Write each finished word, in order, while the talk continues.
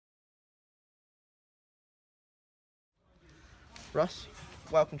Russ,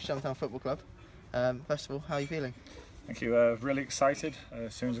 welcome to Town Football Club. First of all, how are you feeling? Thank you. Really excited.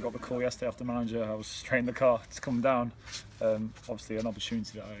 As soon as I got the call yesterday after the manager, I was straight in the car to come down. Obviously, an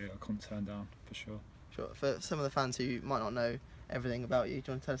opportunity that I couldn't turn down for sure. Sure. For some of the fans who might not know everything about you, do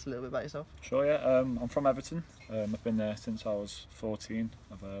you want to tell us a little bit about yourself? Sure, yeah. I'm from Everton. I've been there since I was 14.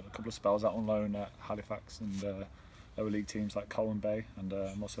 I've had a couple of spells out on loan at Halifax and lower league teams like Colwyn Bay, and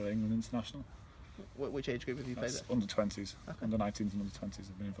I'm also an England international. Which age group have you played at? Under 20s, Okay. under 19s and under 20s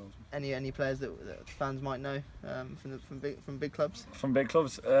I've been involved with. Any players that fans might know from big clubs? From big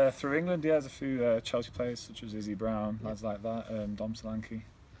clubs through England, yeah, there's a few Chelsea players such as Izzy Brown, lads like that, Dom Solanke,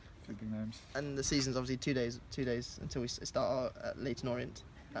 a few big names. And the season's obviously 2 days until we start at Leyton Orient,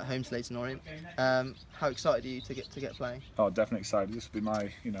 at home to Leyton Orient. How excited are you to get playing? Oh, definitely excited. This will be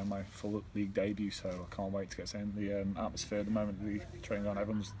my my full league debut, so I can't wait to get in. The atmosphere at the moment, the training on,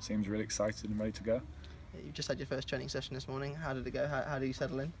 everyone seems really excited and ready to go. You've just had your first training session this morning. How did it go? How do you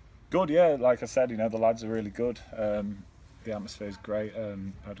settle in? Good, yeah. Like I said, the lads are really good. The atmosphere is great. I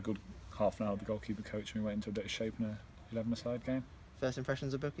had a good half an hour with the goalkeeper coach, and we went into a bit of shape in a 11-a-side game. First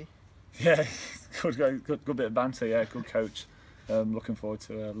impressions of Bookie? Yeah, good bit of banter. Yeah, good coach. Looking forward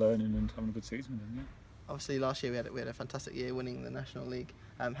to learning and having a good season with him. Yeah. Obviously, last year we had a fantastic year, winning the National League.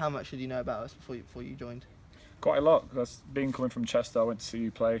 How much did you know about us before you joined? Quite a lot. Coming from Chester, I went to see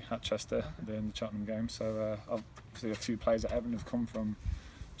you play at Chester in the Cheltenham game. So obviously a few players at Everton have come from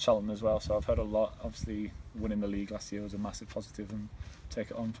Cheltenham as well. So I've heard a lot. Obviously, winning the league last year was a massive positive, and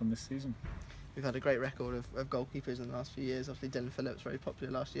take it on from this season. We've had a great record of goalkeepers in the last few years. Obviously, Dylan Phillips, very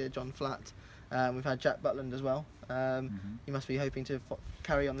popular last year. John Flatt. We've had Jack Butland as well. You must be hoping to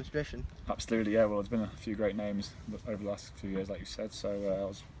carry on the tradition. Absolutely, yeah. Well, there's been a few great names over the last few years, like you said. So I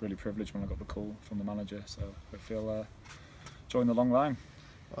was really privileged when I got the call from the manager. So I feel join the long line.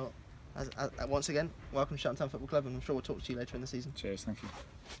 Well, once again, welcome to Town Football Club, and I'm sure we'll talk to you later in the season. Cheers, thank you.